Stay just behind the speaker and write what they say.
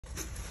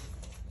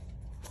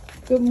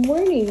Good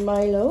morning,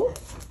 Milo.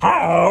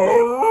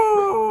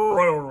 Oh,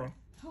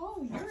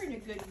 you're in a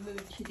good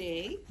mood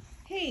today.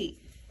 Hey,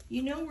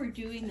 you know we're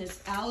doing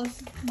this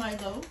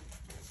Milo,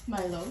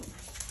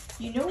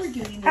 you know we're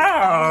doing this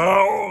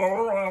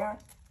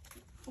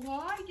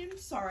Well,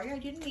 sorry, I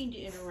didn't mean to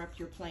interrupt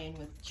your playing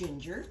with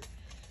Ginger.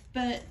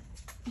 But,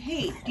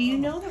 hey, do you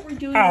know that we're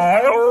doing this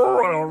Alice in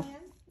Wonderland?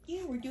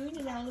 Yeah, we're doing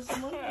an Alice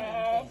in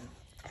Wonderland thing.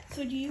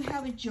 So do you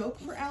have a joke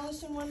for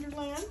Alice in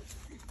Wonderland?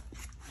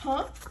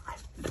 Huh?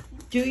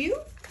 Do you?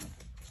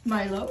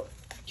 Milo?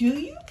 Do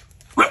you?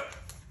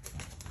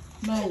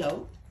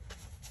 Milo?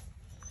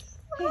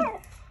 Hey.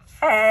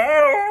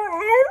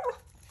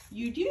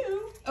 You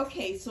do?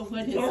 Okay, so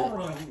what is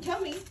it?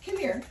 Tell me. Come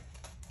here.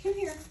 Come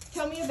here.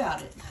 Tell me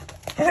about it.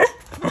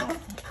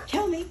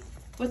 Tell me.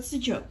 What's the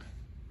joke?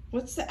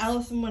 What's the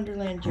Alice in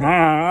Wonderland joke?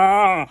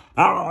 I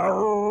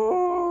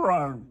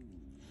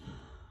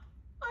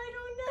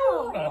don't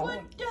know.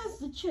 What does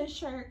the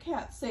Cheshire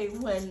Cat say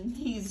when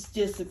he's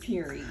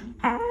disappearing?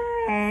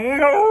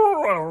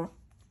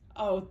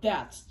 Oh,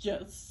 that's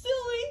just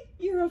silly.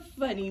 You're a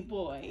funny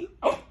boy.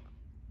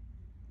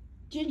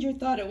 Ginger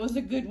thought it was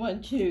a good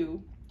one,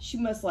 too. She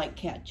must like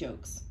cat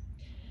jokes.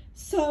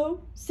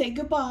 So, say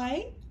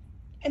goodbye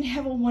and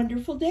have a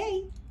wonderful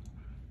day.